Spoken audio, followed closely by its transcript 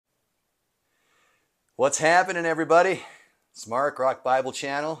What's happening, everybody? It's Mark, Rock Bible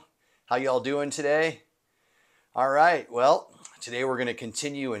Channel. How y'all doing today? All right, well, today we're going to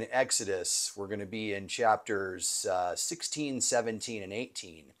continue in Exodus. We're going to be in chapters 16, 17, and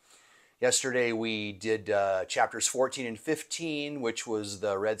 18. Yesterday we did chapters 14 and 15, which was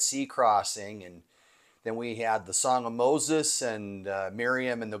the Red Sea crossing, and then we had the Song of Moses, and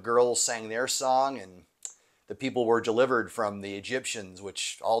Miriam and the girls sang their song, and the people were delivered from the Egyptians,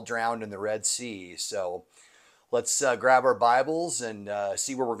 which all drowned in the Red Sea. So let's grab our Bibles and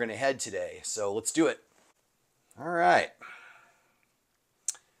see where we're going to head today. So let's do it. All right.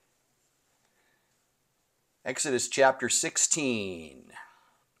 Exodus chapter 16.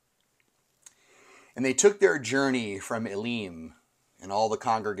 And they took their journey from Elim, and all the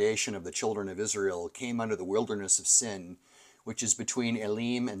congregation of the children of Israel came unto the wilderness of Sin, which is between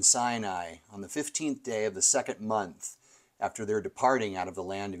Elim and Sinai, on the 15th day of the second month after their departing out of the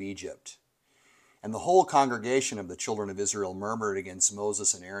land of Egypt. And the whole congregation of the children of Israel murmured against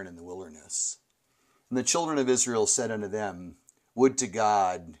Moses and Aaron in the wilderness. And the children of Israel said unto them, Would to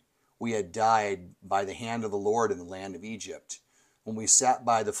God we had died by the hand of the Lord in the land of Egypt, when we sat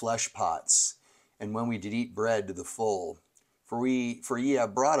by the flesh pots, and when we did eat bread to the full. For ye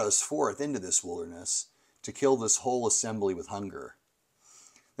have brought us forth into this wilderness, to kill this whole assembly with hunger.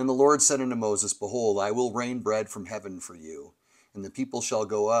 Then the Lord said unto Moses, Behold, I will rain bread from heaven for you, and the people shall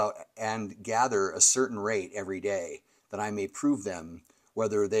go out and gather a certain rate every day, that I may prove them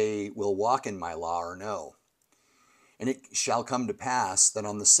whether they will walk in my law or no. And it shall come to pass that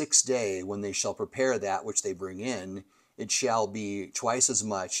on the 6th day, when they shall prepare that which they bring in, it shall be twice as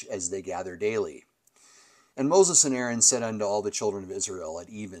much as they gather daily. And Moses and Aaron said unto all the children of Israel at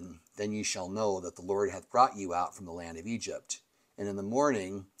even, Then ye shall know that the Lord hath brought you out from the land of Egypt. And in the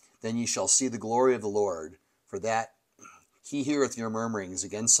morning, then ye shall see the glory of the Lord, for that he heareth your murmurings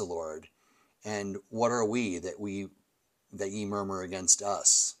against the Lord. And what are we that ye murmur against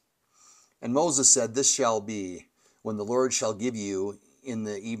us? And Moses said, This shall be, when the Lord shall give you in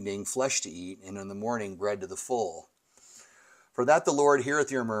the evening flesh to eat, and in the morning bread to the full. For that the Lord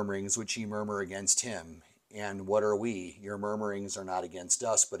heareth your murmurings which ye murmur against him. And what are we? Your murmurings are not against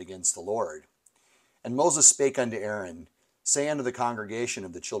us, but against the Lord. And Moses spake unto Aaron, Say unto the congregation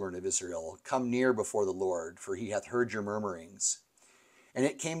of the children of Israel, Come near before the Lord, for he hath heard your murmurings. And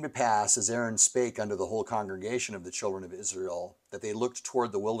it came to pass, as Aaron spake unto the whole congregation of the children of Israel, that they looked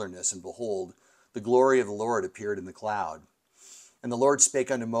toward the wilderness, and behold, the glory of the Lord appeared in the cloud. And the Lord spake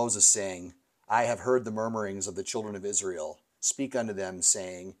unto Moses, saying, I have heard the murmurings of the children of Israel. Speak unto them,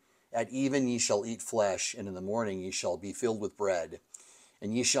 saying, At even ye shall eat flesh, and in the morning ye shall be filled with bread,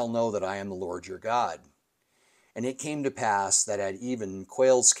 and ye shall know that I am the Lord your God. And it came to pass that at even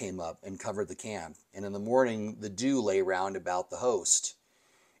quails came up and covered the camp, and in the morning the dew lay round about the host.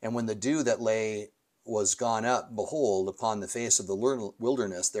 And when the dew that lay was gone up, behold, upon the face of the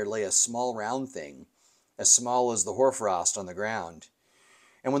wilderness there lay a small round thing, as small as the hoarfrost on the ground.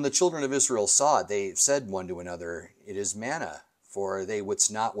 And when the children of Israel saw it, they said one to another, It is manna, for they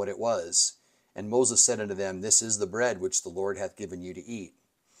wist not what it was. And Moses said unto them, This is the bread which the Lord hath given you to eat.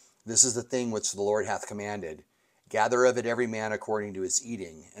 This is the thing which the Lord hath commanded. Gather of it every man according to his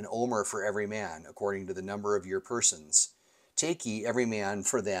eating, an omer for every man, according to the number of your persons. Take ye every man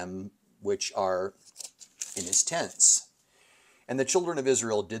for them which are in his tents. And the children of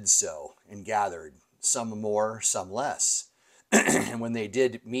Israel did so, and gathered, some more, some less. And when they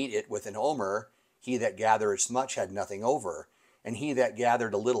did meet it with an omer, he that gathereth much had nothing over, and he that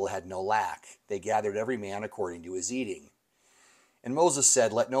gathered a little had no lack. They gathered every man according to his eating. And Moses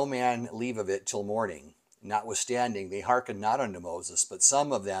said, Let no man leave of it till morning. Notwithstanding, they hearkened not unto Moses, but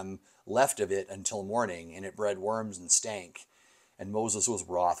some of them left of it until morning, and it bred worms and stank. And Moses was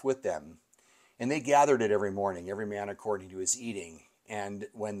wroth with them. And they gathered it every morning, every man according to his eating. And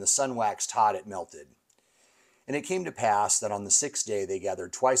when the sun waxed hot, it melted. And it came to pass that on the 6th day they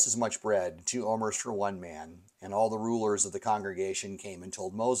gathered twice as much bread, 2 omers for one man. And all the rulers of the congregation came and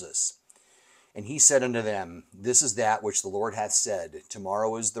told Moses. And he said unto them, This is that which the Lord hath said,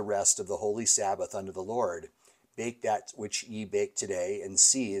 Tomorrow is the rest of the holy Sabbath unto the Lord. Bake that which ye bake today, and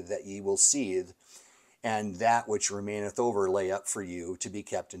seethe that ye will seethe, and that which remaineth over lay up for you to be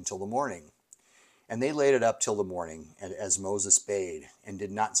kept until the morning. And they laid it up till the morning, and as Moses bade, and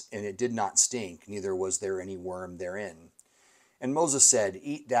it did not stink, neither was there any worm therein. And Moses said,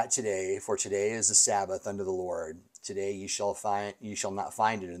 Eat that today, for today is the Sabbath unto the Lord. Today ye shall not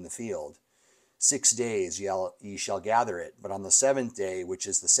find it in the field. 6 days ye shall gather it, but on the 7th day, which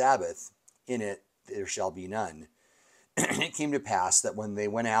is the Sabbath, in it there shall be none. And it came to pass that when they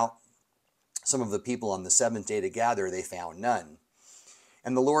went out, some of the people on the 7th day to gather, they found none.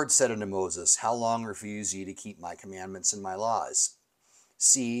 And the Lord said unto Moses, How long refuse ye to keep my commandments and my laws?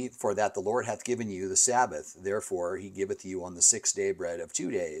 See, for that the Lord hath given you the Sabbath, therefore he giveth you on the 6th day bread of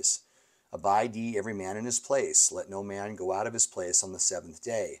 2 days. Abide ye every man in his place, let no man go out of his place on the 7th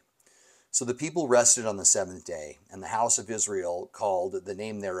day. So the people rested on the 7th day, and the house of Israel called the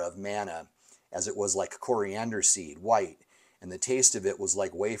name thereof manna, as it was like coriander seed, white, and the taste of it was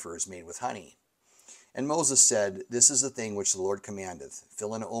like wafers made with honey. And Moses said, This is the thing which the Lord commandeth.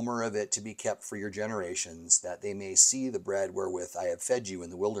 Fill an omer of it to be kept for your generations, that they may see the bread wherewith I have fed you in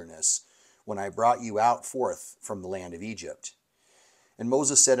the wilderness, when I brought you out forth from the land of Egypt. And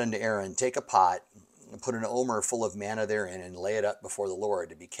Moses said unto Aaron, Take a pot, and put an omer full of manna therein, and lay it up before the Lord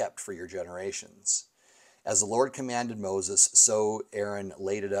to be kept for your generations. As the Lord commanded Moses, so Aaron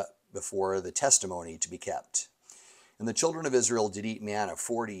laid it up before the testimony to be kept. And the children of Israel did eat manna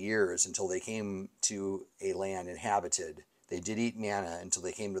 40 years until they came to a land inhabited. They did eat manna until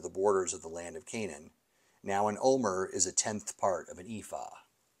they came to the borders of the land of Canaan. Now an omer is a 10th part of an ephah.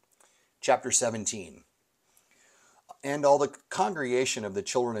 Chapter 17. And all the congregation of the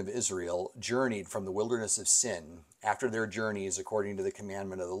children of Israel journeyed from the wilderness of Sin after their journeys according to the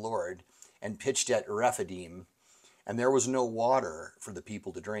commandment of the Lord, and pitched at Rephidim, and there was no water for the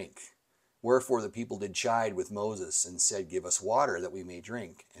people to drink. Wherefore the people did chide with Moses, and said, Give us water, that we may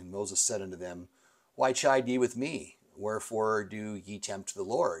drink. And Moses said unto them, Why chide ye with me? Wherefore do ye tempt the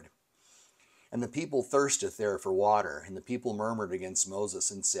Lord? And the people thirsteth there for water. And the people murmured against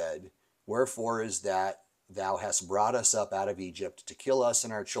Moses, and said, Wherefore is that thou hast brought us up out of Egypt, to kill us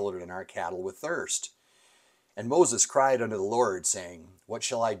and our children and our cattle with thirst? And Moses cried unto the Lord, saying, What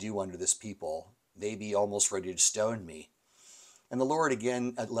shall I do unto this people? They be almost ready to stone me. And the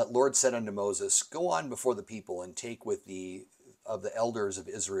Lord said unto Moses, Go on before the people, and take with thee of the elders of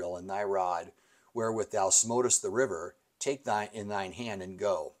Israel and thy rod, wherewith thou smotest the river, take in thine hand, and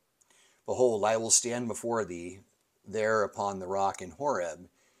go. Behold, I will stand before thee there upon the rock in Horeb,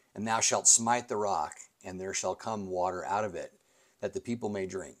 and thou shalt smite the rock, and there shall come water out of it, that the people may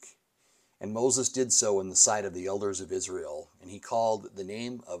drink. And Moses did so in the sight of the elders of Israel, and he called the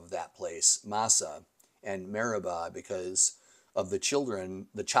name of that place Massah and Meribah, because of the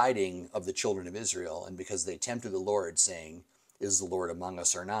chiding of the children of Israel, and because they tempted the Lord, saying, Is the Lord among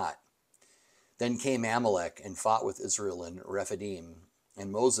us or not? Then came Amalek and fought with Israel in Rephidim.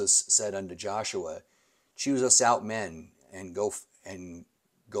 And Moses said unto Joshua, Choose us out men, and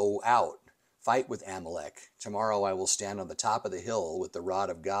go out, fight with Amalek. Tomorrow I will stand on the top of the hill with the rod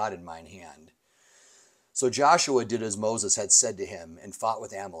of God in mine hand. So Joshua did as Moses had said to him, and fought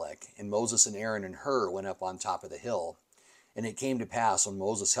with Amalek. And Moses and Aaron and Hur went up on top of the hill. And it came to pass, when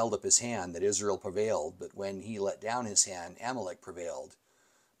Moses held up his hand, that Israel prevailed, but when he let down his hand, Amalek prevailed.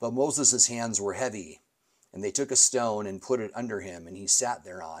 But Moses' hands were heavy, and they took a stone and put it under him, and he sat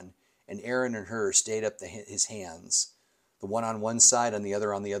thereon. And Aaron and Hur stayed up his hands, the one on one side and the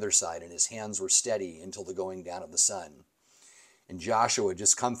other on the other side, and his hands were steady until the going down of the sun. And Joshua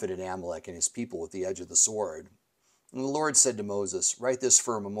discomfited Amalek and his people with the edge of the sword. And the Lord said to Moses, Write this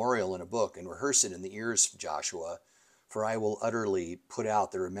for a memorial in a book, and rehearse it in the ears of Joshua, for I will utterly put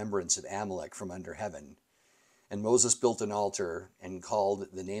out the remembrance of Amalek from under heaven. And Moses built an altar, and called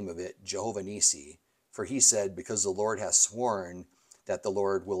the name of it Jehovah Nissi, for he said, Because the Lord hath sworn that the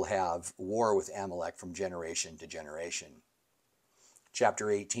Lord will have war with Amalek from generation to generation. Chapter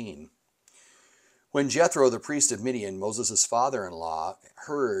 18. When Jethro, the priest of Midian, Moses' father-in-law,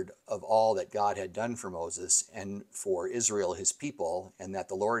 heard of all that God had done for Moses and for Israel his people, and that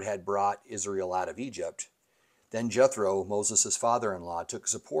the Lord had brought Israel out of Egypt, then Jethro, Moses' father-in-law, took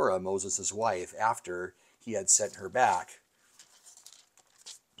Zipporah, Moses' wife, after he had sent her back,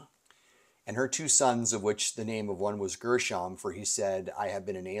 and her 2 sons, of which the name of one was Gershom, for he said, I have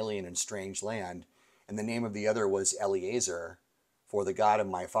been an alien in strange land, and the name of the other was Eleazar, for the God of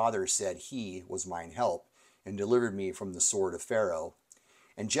my father said, He was mine help, and delivered me from the sword of Pharaoh.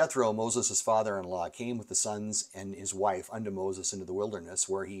 And Jethro, Moses' father-in-law, came with the sons and his wife unto Moses into the wilderness,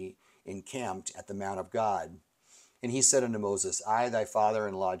 where he encamped at the mount of God. And he said unto Moses, I, thy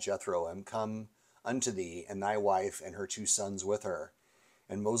father-in-law Jethro, am come unto thee, and thy wife and her 2 sons with her.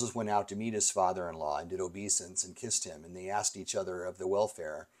 And Moses went out to meet his father-in-law, and did obeisance, and kissed him. And they asked each other of the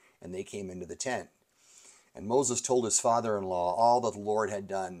welfare, and they came into the tent. And Moses told his father-in-law all that the Lord had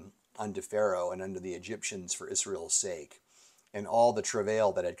done unto Pharaoh and unto the Egyptians for Israel's sake, and all the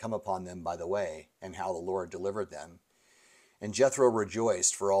travail that had come upon them by the way, and how the Lord delivered them. And Jethro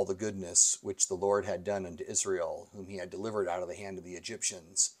rejoiced for all the goodness which the Lord had done unto Israel, whom he had delivered out of the hand of the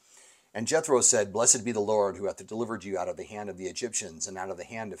Egyptians. And Jethro said, Blessed be the Lord, who hath delivered you out of the hand of the Egyptians, and out of the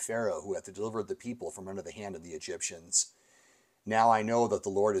hand of Pharaoh, who hath delivered the people from under the hand of the Egyptians. Now I know that the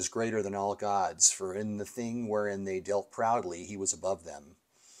Lord is greater than all gods, for in the thing wherein they dealt proudly, he was above them.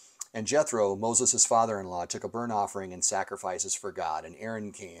 And Jethro, Moses' father-in-law, took a burnt offering and sacrifices for God, and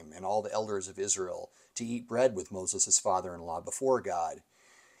Aaron came, and all the elders of Israel, to eat bread with Moses' father-in-law before God.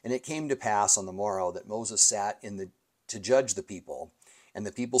 And it came to pass on the morrow that Moses sat to judge the people, and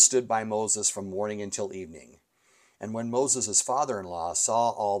the people stood by Moses from morning until evening. And when Moses' father-in-law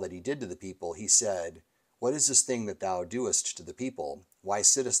saw all that he did to the people, he said, What is this thing that thou doest to the people? Why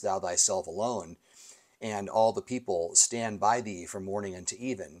sittest thou thyself alone, and all the people stand by thee from morning unto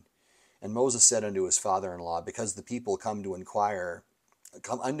even? And Moses said unto his father-in-law, Because the people come unto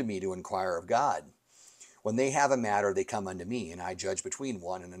me to inquire of God. When they have a matter, they come unto me, and I judge between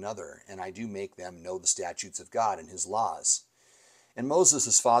one and another, and I do make them know the statutes of God and his laws. And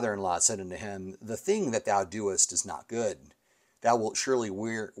Moses' father-in-law said unto him, The thing that thou doest is not good. Thou wilt surely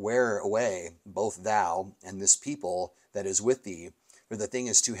wear away both thou and this people that is with thee, for the thing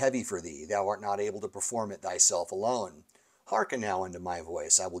is too heavy for thee. Thou art not able to perform it thyself alone. Hearken now unto my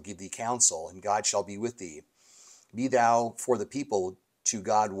voice, I will give thee counsel, and God shall be with thee. Be thou for the people to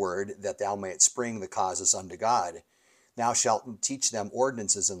God ward, that thou mayest spring the causes unto God. Thou shalt teach them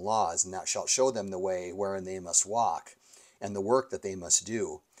ordinances and laws, and thou shalt show them the way wherein they must walk, and the work that they must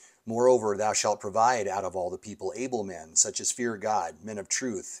do. Moreover, thou shalt provide out of all the people able men, such as fear God, men of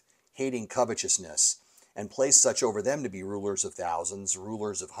truth, hating covetousness, and place such over them to be rulers of thousands,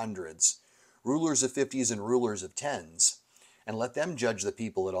 rulers of hundreds, rulers of fifties, and rulers of tens. And let them judge the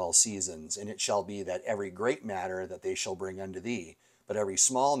people at all seasons. And it shall be that every great matter that they shall bring unto thee, but every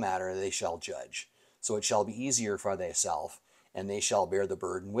small matter they shall judge. So it shall be easier for thyself, and they shall bear the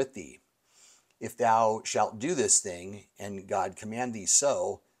burden with thee. If thou shalt do this thing, and God command thee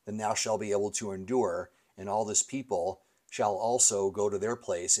so, then thou shalt be able to endure, and all this people shall also go to their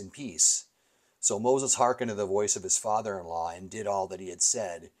place in peace. So Moses hearkened to the voice of his father-in-law, and did all that he had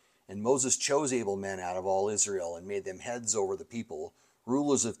said. And Moses chose able men out of all Israel, and made them heads over the people,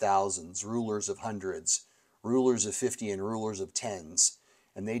 rulers of thousands, rulers of hundreds, rulers of 50, and rulers of tens.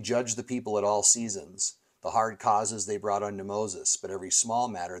 And they judged the people at all seasons. The hard causes they brought unto Moses, but every small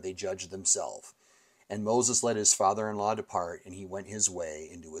matter they judged themselves. And Moses let his father-in-law depart, and he went his way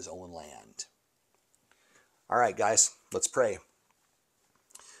into his own land. All right, guys, let's pray.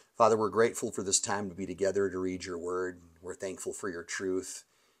 Father, we're grateful for this time to be together to read your word. We're thankful for your truth.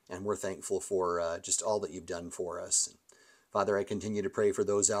 And we're thankful for just all that you've done for us. And Father, I continue to pray for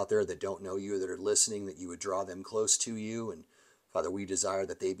those out there that don't know you, that are listening, that you would draw them close to you. And Father, we desire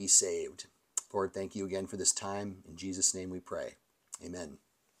that they be saved. Lord, thank you again for this time. In Jesus' name we pray. Amen.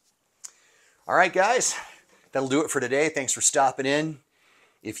 All right, guys, that'll do it for today. Thanks for stopping in.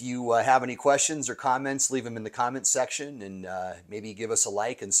 If you have any questions or comments, leave them in the comments section, and maybe give us a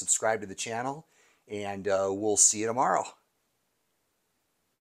like and subscribe to the channel. And we'll see you tomorrow.